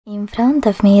In front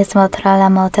of me is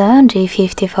Motorola Moto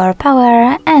G54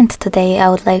 Power, and today I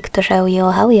would like to show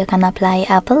you how you can apply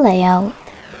Apple layout.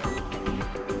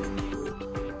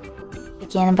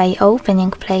 Begin by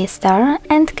opening Play Store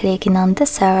and clicking on the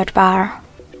search bar.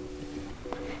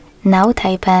 Now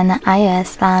type in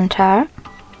iOS launcher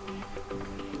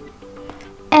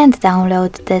and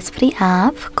download this free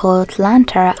app called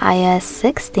Launcher iOS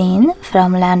 16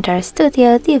 from Launcher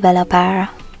Studio Developer.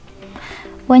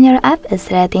 When your app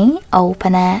is ready,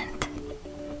 open it.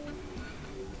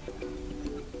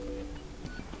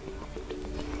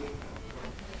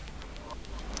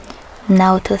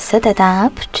 Now to set it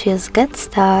up, choose Get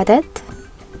Started.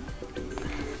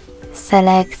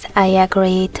 Select I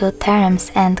agree to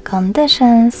terms and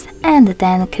conditions and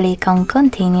then click on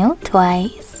Continue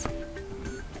twice.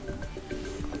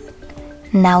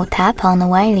 Now tap on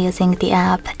while using the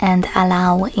app and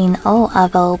allow in all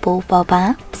available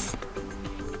pop-ups.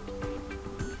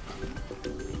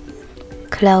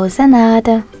 Close and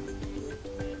add.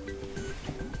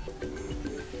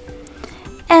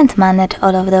 And manage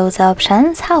all of those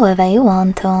options however you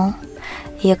want to.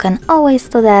 You can always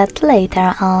do that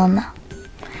later on.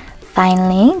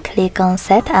 Finally, click on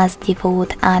Set as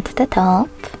Default at the top.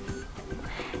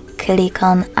 Click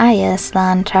on iOS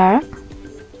Launcher.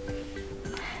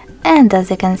 And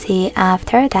as you can see,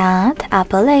 after that,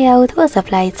 Apple layout was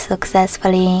applied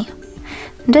successfully.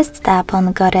 Just tap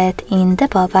on Got It in the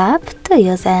pop-up to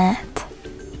use it.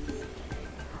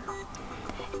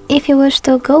 If you wish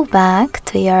to go back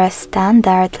to your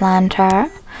standard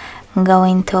launcher, go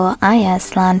into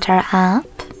iOS Launcher app,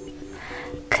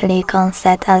 click on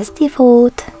Set as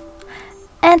Default,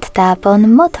 and tap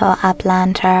on Moto App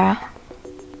Launcher.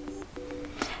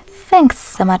 Thanks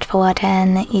so much for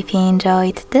watching. If you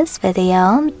enjoyed this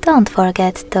video, don't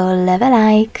forget to leave a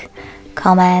like,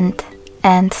 comment,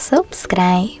 and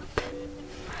subscribe.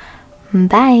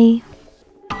 Bye!